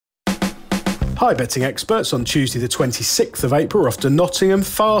Hi betting experts, on Tuesday the 26th of April we're off to Nottingham,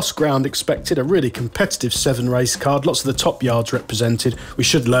 fast ground expected, a really competitive 7-race card, lots of the top yards represented, we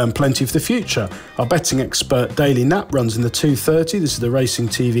should learn plenty for the future. Our betting expert Daily Nap runs in the 2:30, this is the Racing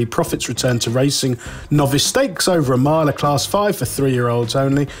TV Profits Return to Racing Novice Stakes, over a mile, a Class 5 for 3-year-olds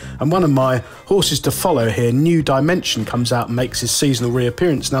only, and one of my horses to follow here, New Dimension, comes out and makes his seasonal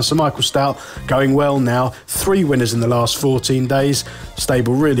reappearance. Now Sir Michael Stoute going well now, 3 winners in the last 14 days,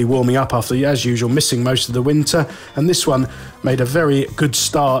 stable really warming up after, as usual, missing most of the winter, and this one made a very good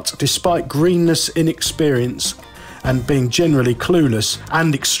start despite greenness, inexperience and being generally clueless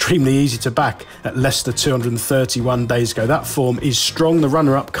and extremely easy to back at Leicester 231 days ago. That form is strong. The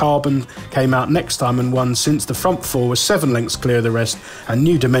runner-up Carbon came out next time and won since. The front four was 7 lengths clear of the rest, and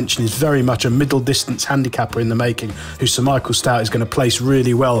New Dimension is very much a middle distance handicapper in the making, who Sir Michael Stoute is going to place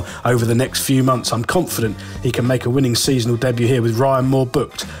really well over the next few months. I'm confident he can make a winning seasonal debut here with Ryan Moore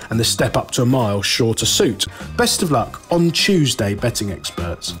booked and the step up to a mile sure to suit. Best of luck on Tuesday, betting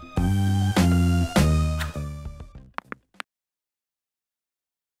experts.